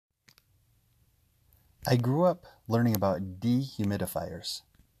I grew up learning about dehumidifiers.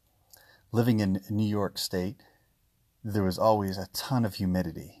 Living in New York State, there was always a ton of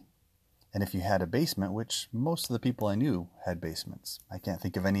humidity. And if you had a basement, which most of the people I knew had basements, I can't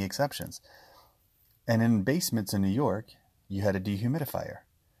think of any exceptions. And in basements in New York, you had a dehumidifier.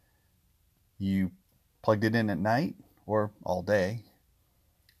 You plugged it in at night or all day,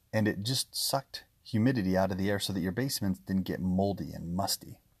 and it just sucked humidity out of the air so that your basements didn't get moldy and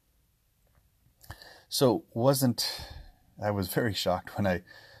musty. So I was very shocked when I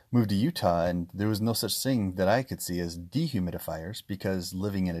moved to Utah and there was no such thing that I could see as dehumidifiers, because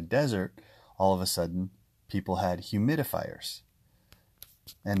living in a desert, all of a sudden people had humidifiers.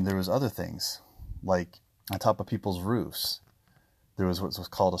 And there was other things, like on top of people's roofs, there was what was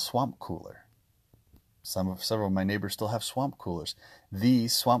called a swamp cooler. Several of my neighbors still have swamp coolers.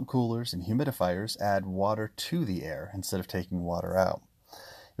 These swamp coolers and humidifiers add water to the air instead of taking water out.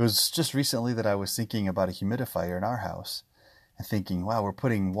 It was just recently that I was thinking about a humidifier in our house and thinking, wow, we're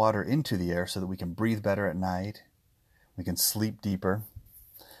putting water into the air so that we can breathe better at night, we can sleep deeper,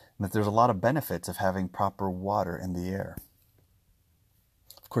 and that there's a lot of benefits of having proper water in the air.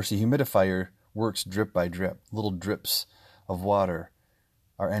 Of course, a humidifier works drip by drip. Little drips of water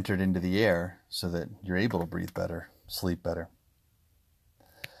are entered into the air so that you're able to breathe better, sleep better.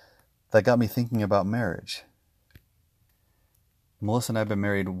 That got me thinking about marriage. Melissa and I have been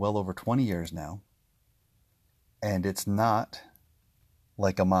married well over 20 years now, and it's not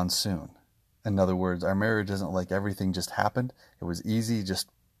like a monsoon. In other words, our marriage isn't like everything just happened. It was easy,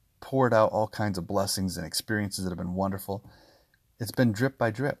 just poured out all kinds of blessings and experiences that have been wonderful. It's been drip by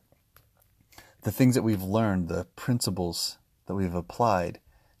drip. The things that we've learned, the principles that we've applied,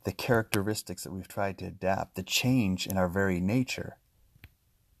 the characteristics that we've tried to adapt, the change in our very nature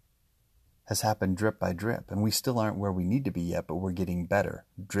has happened drip by drip. And we still aren't where we need to be yet, but we're getting better,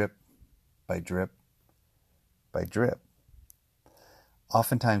 drip by drip by drip.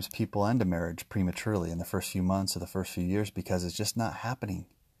 Oftentimes people end a marriage prematurely in the first few months or the first few years because it's just not happening.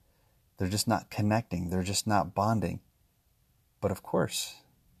 They're just not connecting. They're just not bonding. But of course,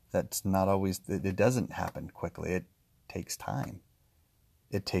 that's not always, it doesn't happen quickly. It takes time.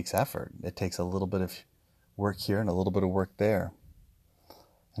 It takes effort. It takes a little bit of work here and a little bit of work there.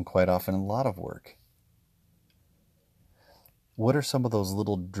 And quite often a lot of work. What are some of those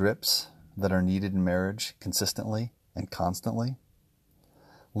little drips that are needed in marriage consistently and constantly?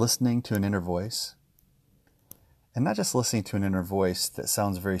 Listening to an inner voice. And not just listening to an inner voice that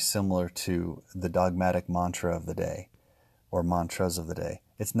sounds very similar to the dogmatic mantra of the day or mantras of the day.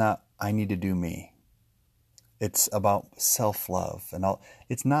 It's not, I need to do me. It's about self-love and all.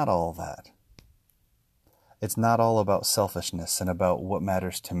 It's not all that. It's not all about selfishness and about what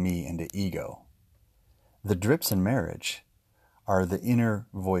matters to me and to ego. The drips in marriage are the inner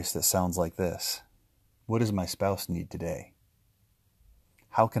voice that sounds like this. What does my spouse need today?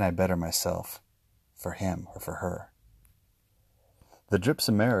 How can I better myself for him or for her? The drips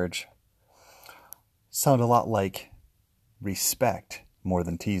in marriage sound a lot like respect more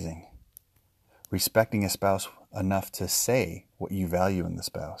than teasing. Respecting a spouse enough to say what you value in the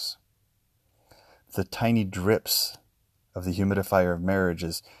spouse. The tiny drips of the humidifier of marriage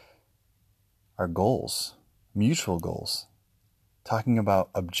are goals, mutual goals, talking about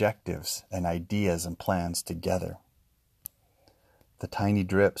objectives and ideas and plans together. The tiny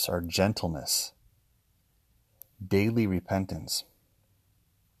drips are gentleness, daily repentance,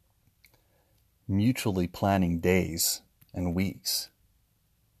 mutually planning days and weeks,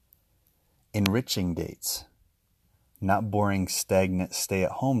 enriching dates, not boring, stagnant,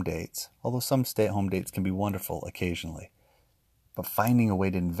 stay-at-home dates, although some stay-at-home dates can be wonderful occasionally, but finding a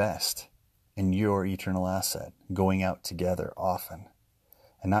way to invest in your eternal asset, going out together often,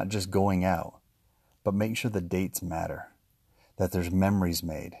 and not just going out, but make sure the dates matter, that there's memories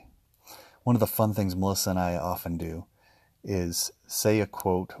made. One of the fun things Melissa and I often do is say a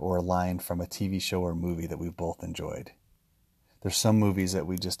quote or a line from a TV show or movie that we've both enjoyed. There's some movies that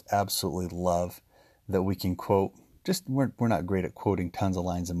we just absolutely love that we can quote. We're not great at quoting tons of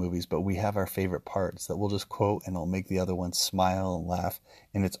lines in movies, but we have our favorite parts that we'll just quote and it'll make the other one smile and laugh.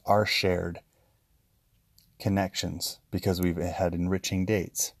 And it's our shared connections because we've had enriching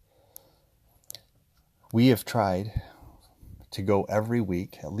dates. We have tried to go every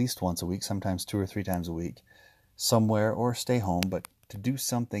week, at least once a week, sometimes 2 or 3 times a week, somewhere or stay home, but to do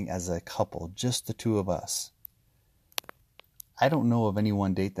something as a couple, just the two of us. I don't know of any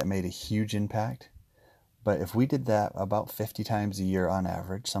one date that made a huge impact, but if we did that about 50 times a year on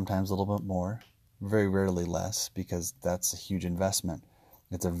average, sometimes a little bit more, very rarely less, because that's a huge investment.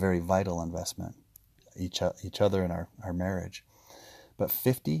 It's a very vital investment, each other in our marriage. But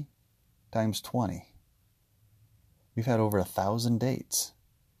 50 times 20, We've had over 1,000 dates.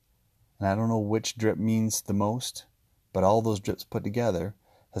 And I don't know which drip means the most, but all those drips put together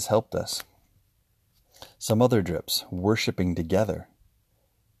has helped us. Some other drips: worshiping together,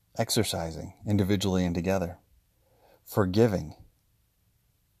 exercising individually and together, forgiving,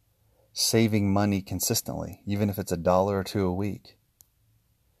 saving money consistently, even if it's $1 or $2 a week,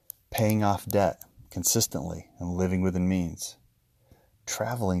 paying off debt consistently and living within means,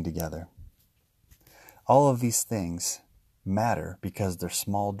 traveling together. All of these things matter because they're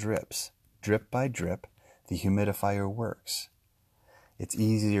small drips. Drip by drip, the humidifier works. It's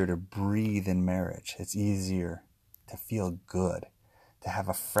easier to breathe in marriage. It's easier to feel good, to have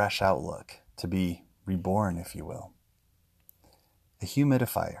a fresh outlook, to be reborn, if you will. A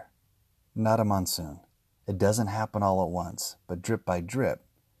humidifier, not a monsoon. It doesn't happen all at once, but drip by drip,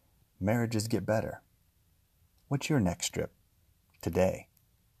 marriages get better. What's your next drip? Today,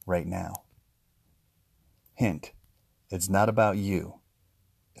 right now. Hint, it's not about you.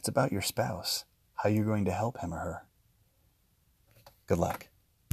 It's about your spouse, how you're going to help him or her. Good luck.